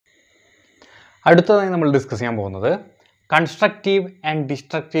അടുത്തതായി നമ്മൾ ഡിസ്കസ് ചെയ്യാൻ പോകുന്നത് കൺസ്ട്രക്റ്റീവ് ആൻഡ്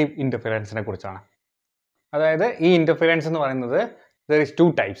ഡിസ്ട്രക്റ്റീവ് ഇൻ്റർഫിയറൻസിനെ കുറിച്ചാണ്. അതായത് ഈ ഇൻ്റർഫിയറൻസ് എന്ന് പറയുന്നത് there is two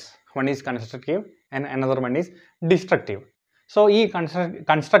types. One is constructive and another one is destructive. So ഈ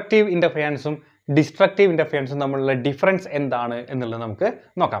കൺസ്ട്രക്റ്റീവ് ഇൻ്റർഫിയറൻസും ഡിസ്ട്രക്റ്റീവ് ഇൻ്റർഫിയറൻസും തമ്മിലുള്ള ഡിഫറൻസ് എന്താണ് എന്നുള്ളത് നമുക്ക്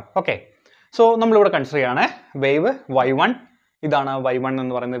നോക്കാം. ഓക്കെ, സോ നമ്മളിവിടെ കൺസിഡർ ചെയ്യാണ് വേവ് y1, ഇതാണ് y1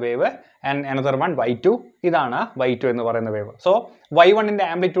 എന്ന് പറയുന്ന wave, and another one y2, ഇതാണ് y2 എന്ന് പറയുന്ന വേവ്. സോ y1ൻ്റെ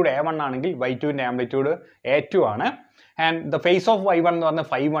ആംപ്ലിറ്റ്യൂഡ് a1 ആണെങ്കിൽ y2ൻ്റെ ആംപ്ലിറ്റ്യൂഡ് a2 ആണ്, and the face of y1 എന്ന് പറയുന്നത്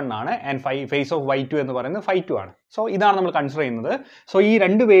phi1 ആണ്, ആൻഡ് ഫേസ് ഓഫ് y2 എന്ന് പറയുന്നത് phi2 ആണ്. സോ ഇതാണ് നമ്മൾ കൺസിഡർ ചെയ്യുന്നത്. സോ ഈ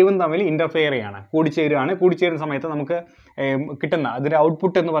രണ്ട് വേവും തമ്മിൽ ഇൻ്റർഫെയർ ചെയ്യാണ്, കൂടിച്ചേരുകയാണ്. കൂടിച്ചേരുന്ന സമയത്ത് നമുക്ക് കിട്ടുന്ന അതിൻ്റെ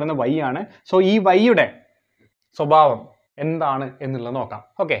ഔട്ട്പുട്ട് എന്ന് പറയുന്നത് y ആണ്. സോ ഈ y-യുടെ സ്വഭാവം എന്താണ് എന്നുള്ളത് നോക്കാം.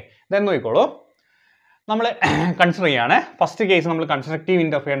 ഓക്കെ, ഇതെന്ന് നോക്കിക്കോളൂ. നമ്മൾ കൺസിഡർ ചെയ്യാണ് ഫസ്റ്റ് കേസ് നമ്മൾ കൺസ്ട്രക്റ്റീവ്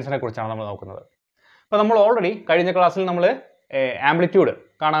ഇൻ്റർഫിയറൻസിനെ കുറിച്ചാണ് നമ്മൾ നോക്കുന്നത്. അപ്പോൾ നമ്മൾ ഓൾറെഡി കഴിഞ്ഞ ക്ലാസ്സിൽ നമ്മൾ ആംപ്ലിറ്റ്യൂഡ്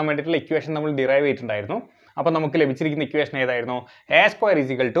കാണാൻ വേണ്ടിയിട്ടുള്ള ഇക്വേഷൻ നമ്മൾ ഡിറൈവ് ചെയ്തിട്ടുണ്ടായിരുന്നു. അപ്പോൾ നമുക്ക് ലഭിച്ചിരിക്കുന്ന ഇക്വേഷൻ ഏതായിരുന്നു? a square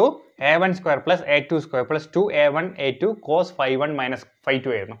is equal to a1 square plus a2 square plus 2a1 a2 cos phi1 minus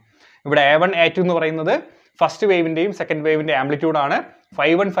phi2 ആയിരുന്നു. ഇവിടെ a1 a2 എന്ന് പറയുന്നത് ഫസ്റ്റ് വേവിൻ്റെയും സെക്കൻഡ് വേവിൻ്റെ ആംപ്ലിറ്റ്യൂഡാണ്.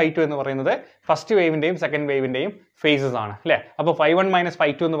 phi1 phi2 എന്ന് പറയുന്നത് ഫസ്റ്റ് വേവിൻ്റെയും സെക്കൻഡ് വേവിൻ്റെയും ഫേസസ് ആണ്, അല്ലേ? അപ്പോൾ phi1 മൈനസ്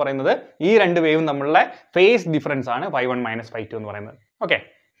phi2 എന്ന് പറയുന്നത് ഈ രണ്ട് വേവും തമ്മിലുള്ള ഫേസ് ഡിഫറൻസ് ആണ് phi1 മൈനസ് phi2 എന്ന് പറയുന്നത്. ഓക്കെ,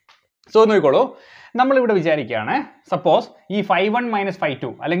 സോ നോക്കിക്കോളൂ, നമ്മളിവിടെ വിചാരിക്കുകയാണ് സപ്പോസ് ഈ phi1 മൈനസ്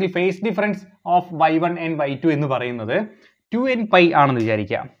phi2 അല്ലെങ്കിൽ phase difference of y1 and y2 എന്ന് പറയുന്നത് 2n പൈ ആണെന്ന്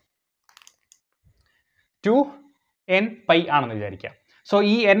വിചാരിക്കുക. 2n പൈ ആണെന്ന് വിചാരിക്കുക. സോ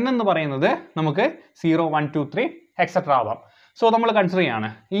ഈ n എന്ന് പറയുന്നത് നമുക്ക് 0, 1, 2, 3 എക്സെട്ര ആവാം. സോ നമ്മൾ കൺസിഡർ ചെയ്യാണ്,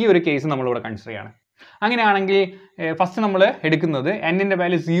 ഈ ഒരു കേസ് നമ്മളിവിടെ കൺസിഡർ ചെയ്യാണ്. അങ്ങനെയാണെങ്കിൽ ഫസ്റ്റ് നമ്മൾ എടുക്കുന്നത് n-ൻ്റെ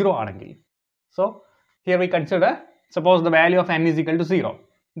വാല്യൂ 0 ആണെങ്കിൽ, so here we consider suppose the value of n is equal to 0,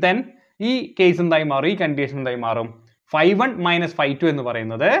 then ഈ കേസ് എന്തായി മാറും, ഈ കണ്ടീഷൻ എന്തായി മാറും? phi1 മൈനസ് phi2 എന്ന്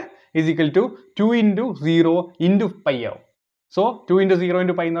പറയുന്നത് is equal to 2 into 0 into pi ആവും. സോ 2 ഇൻറ്റു 0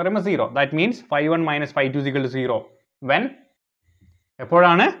 ഇൻറ്റു പൈ എന്ന് പറയുമ്പോൾ 0. That means phi1 minus phi2 is equal to 0 when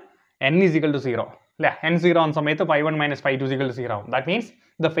എപ്പോഴാണ് n ഈസ് ഈക്വൽ ടു 0, അല്ലേ? n 0 ആവുന്ന സമയത്ത് phi1 minus phi2 is equal to 0 ആവും. That means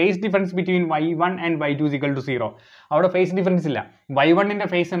the phase difference between y1 and y2 is equal to 0. അവിടെ phase difference ഇല്ല. y1ൻ്റെ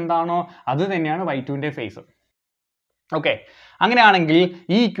face എന്താണോ അത് തന്നെയാണ് y2ൻ്റെ ഫേസ്. ഓക്കെ, അങ്ങനെയാണെങ്കിൽ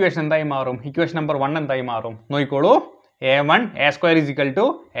ഈ ഇക്വേഷൻ എന്തായി മാറും? ഇക്വേഷൻ നമ്പർ 1 എന്തായി മാറും? നോക്കിക്കോളൂ. a square is equal to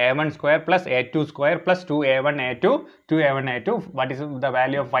a1 square plus a2 square plus 2a1 a2 2a1 a2. What is the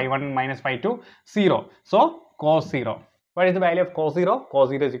value of phi1 minus phi2? 0. So cos 0. What is the value of cos 0? cos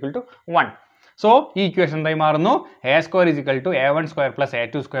 0 is equal to 1. So ഈ equation എന്തായി മാറുന്നു? a square is equal to a1 square plus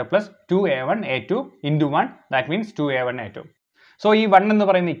a2 square plus 2a1 a2 into 1. That means 2a1 a2. So ഈ 1 എന്ന്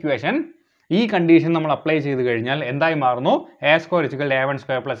പറയുന്ന equation ഈ condition നമ്മൾ apply ചെയ്ത് കഴിഞ്ഞാൽ എന്തായി മാറുന്നു? a square is equal a1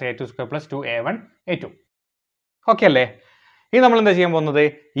 square plus a2 square plus 2a1 a2. Okay അല്ലേ? ഇനി നമ്മൾ എന്താ ചെയ്യാൻ പോകുന്നത്?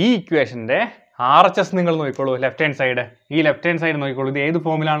 ഈ ഇക്വേഷൻ്റെ RHS നിങ്ങൾ നോക്കിക്കോളൂ. ലെഫ്റ്റ് ഹാൻഡ് സൈഡ്, ഈ ലെഫ്റ്റ് ഹാൻഡ് സൈഡ് നോക്കിക്കോളൂ. ഇത് ഏത്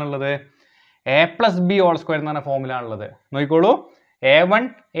ഫോമിലാണുള്ളത്? a plus B whole square എന്ന് പറഞ്ഞ ഫോമിലാണുള്ളത്. നോക്കിക്കോളൂ, a1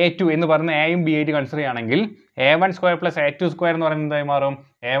 a2 എന്ന് പറയുന്ന എയും ബി ആയിട്ട് കൺസിഡർ ചെയ്യുകയാണെങ്കിൽ a1 square plus a2 square എന്ന് പറയുന്നത് എന്തായി മാറും?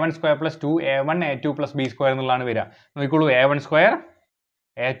 a1 square plus 2a1 a2 plus B square എന്നുള്ളതാണ് വരിക. നോക്കിക്കോളൂ, a1 square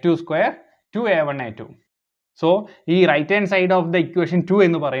a2 square 2a1 a2. So ഈ right hand side of the equation 2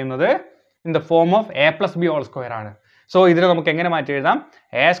 എന്ന് പറയുന്നത് in the form of a plus B whole square ആണ്. സോ ഇതിനെ നമുക്ക് എങ്ങനെ മാറ്റി എഴുതാം?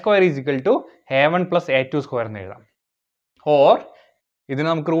 a square is equal to a1 plus a2 square എന്ന് എഴുതാം. ഓർ ഇതിന്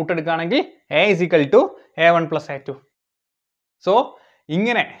നമുക്ക് റൂട്ട് എടുക്കുകയാണെങ്കിൽ a is equal to a1 plus a2. So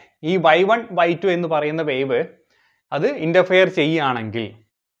ഇങ്ങനെ ഈ y1 y2 എന്ന് പറയുന്ന വേവ് അത് ഇൻ്റർഫെയർ ചെയ്യുകയാണെങ്കിൽ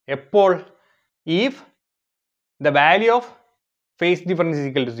എപ്പോൾ? If the value of phase difference is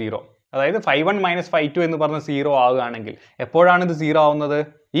equal to 0, അതായത് phi1 മൈനസ് phi2 എന്ന് പറഞ്ഞ 0 ആവുകയാണെങ്കിൽ. എപ്പോഴാണ് ഇത് 0 ആവുന്നത്?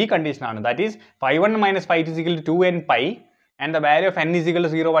 ഈ കണ്ടീഷനാണ്. That is phi1 minus phi2 is equal to 2n pi and the value of n is equal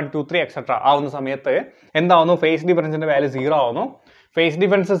to 0, 1, 2, 3 etcetera ആവുന്ന സമയത്ത് എന്താവുന്നു? ഫേസ് ഡിഫറൻസിൻ്റെ വാല്യൂ 0 ആവുന്നു. ഫേസ്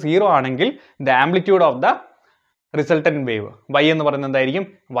ഡിഫറൻസ് 0 ആണെങ്കിൽ the amplitude of the resultant wave y എന്ന് പറയുന്നത് എന്തായിരിക്കും?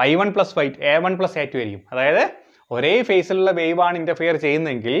 y1 plus a1 plus a2 ആയിരിക്കും. അതായത് ഒരേ ഫേസിലുള്ള വേവാണ് ഇൻ്റർഫെയർ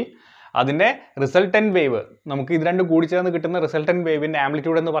ചെയ്യുന്നതെങ്കിൽ അതിൻ്റെ റിസൾട്ടൻറ്റ് വേവ്, നമുക്ക് ഇത് രണ്ടും കൂടി ചേർന്ന് കിട്ടുന്ന റിസൾട്ടൻറ്റ് വേവിൻ്റെ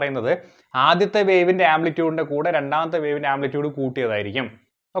ആംപ്ലിറ്റ്യൂഡ് എന്ന് പറയുന്നത് ആദ്യത്തെ വേവിൻ്റെ ആംപ്ലിറ്റ്യൂഡിൻ്റെ കൂടെ രണ്ടാമത്തെ വേവിൻ്റെ ആംപ്ലിറ്റ്യൂഡ് കൂട്ടിയതായിരിക്കും.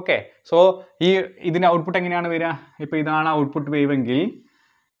 ഓക്കെ, സോ ഇതിൻ്റെ ഔട്ട്പുട്ട് എങ്ങനെയാണ് വരിക? ഇപ്പോൾ ഇതാണ് ഔട്ട്പുട്ട് വേവ് എങ്കിൽ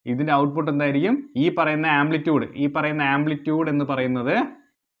ഇതിൻ്റെ ഔട്ട്പുട്ട് എന്തായിരിക്കും? ഈ പറയുന്ന ആംപ്ലിറ്റ്യൂഡ് എന്ന് പറയുന്നത്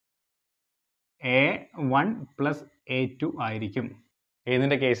a1 പ്ലസ് a2 ആയിരിക്കും.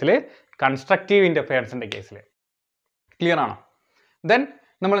 ഏതിൻ്റെ കേസിൽ? കൺസ്ട്രക്റ്റീവ് ഇൻ്റർഫെയറൻസിൻ്റെ കേസിൽ. ക്ലിയർ ആണോ? ദെൻ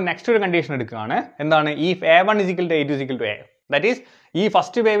നമ്മൾ നെക്സ്റ്റ് ഒരു കണ്ടീഷൻ എടുക്കുകയാണ്. എന്താണ്? If a1 is equal to a2 is equal to a. That is ഈ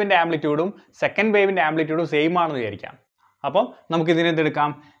ഫസ്റ്റ് വേവിൻ്റെ ആംപ്ലിറ്റ്യൂഡും സെക്കൻഡ് വേവിൻ്റെ ആംപ്ലിറ്റ്യൂഡും സെയിം ആണെന്ന് വിചാരിക്കാം. അപ്പം നമുക്ക് ഇതിനെ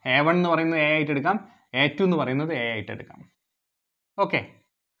എന്തെടുക്കാം? a1 എന്ന് പറയുന്നത് a ആയിട്ട് എടുക്കാം, a2 എന്ന് പറയുന്നത് a ആയിട്ട് എടുക്കാം. ഓക്കെ,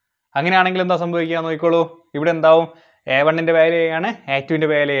 അങ്ങനെയാണെങ്കിൽ എന്താ സംഭവിക്കുക നോക്കിക്കോളൂ. ഇവിടെ എന്താവും? A1ന്റെ വാല്യൂ A ആണ്, A2ന്റെ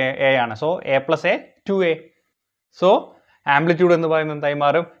വാല്യൂ A ആണ്. So A + A 2A. So amplitude എന്ന് പറയുന്നത് എന്തായി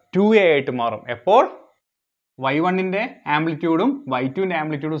മാറും? 2A ആയിട്ട് മാറും. എപ്പോൾ y1ന്റെ ആംപ്ലിറ്റ്യൂഡും y2ന്റെ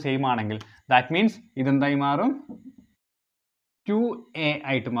ആംപ്ലിറ്റ്യൂഡും സെയിം ആണെങ്കിൽ ദാറ്റ് മീൻസ് ഇതെന്തായി മാറും? 2A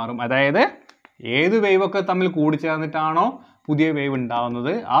ആയിട്ട് മാറും. അതായത് ഏത് വേവ് ഒക്കെ തമ്മിൽ കൂടിച്ചേർന്നിട്ടാണോ പുതിയ വേവ്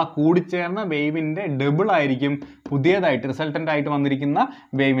ഉണ്ടാവുന്നത്, ആ കൂടിച്ചേർന്ന വേവിന്റെ ഡബിൾ ആയിരിക്കും പുതിയതായിട്ട് റിസൾട്ടന്റ് ആയിട്ട് വന്നിരിക്കുന്ന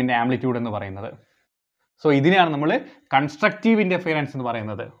വേവിന്റെ ആംപ്ലിറ്റ്യൂഡ് എന്ന് പറയുന്നത്. സോ ഇതിനെയാണ് നമ്മൾ കൺസ്ട്രക്റ്റീവ് ഇന്റർഫിയറൻസ് എന്ന്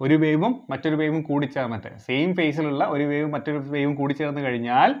പറയുന്നത്. ഒരു വേവും മറ്റൊരു വേവും കൂടിച്ചേർന്നിട്ട്, സെയിം ഫേസിലുള്ള ഒരു വേവും മറ്റൊരു വേവും കൂടിച്ചേർന്ന്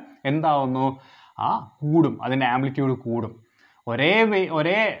കഴിഞ്ഞാൽ എന്താവുന്നു? കൂടും, അതിൻ്റെ ആംപ്ലിറ്റ്യൂഡ് കൂടും. ഒരേ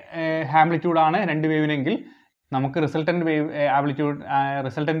ആംപ്ലിറ്റ്യൂഡാണ് രണ്ട് വേവിനെങ്കിൽ നമുക്ക് റിസൾട്ടന്റ്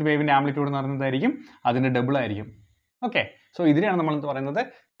വേവിൻ്റെ ആംപ്ലിറ്റ്യൂഡ് എന്ന് പറയുന്നതായിരിക്കും അതിൻ്റെ ഡബിൾ ആയിരിക്കും. ഓക്കെ, സോ ഇതിനെയാണ് നമ്മൾ എന്ത് പറയുന്നത്?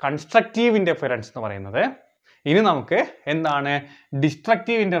 കൺസ്ട്രക്റ്റീവ് ഇന്റർഫിയറൻസ് എന്ന് പറയുന്നത്. ഇനി നമുക്ക് എന്താണ്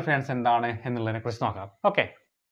ഡിസ്ട്രക്റ്റീവ് ഇന്റർഫിയറൻസ് എന്താണ് എന്നുള്ളതിനെ കുറിച്ച് നോക്കാം. ഓക്കെ,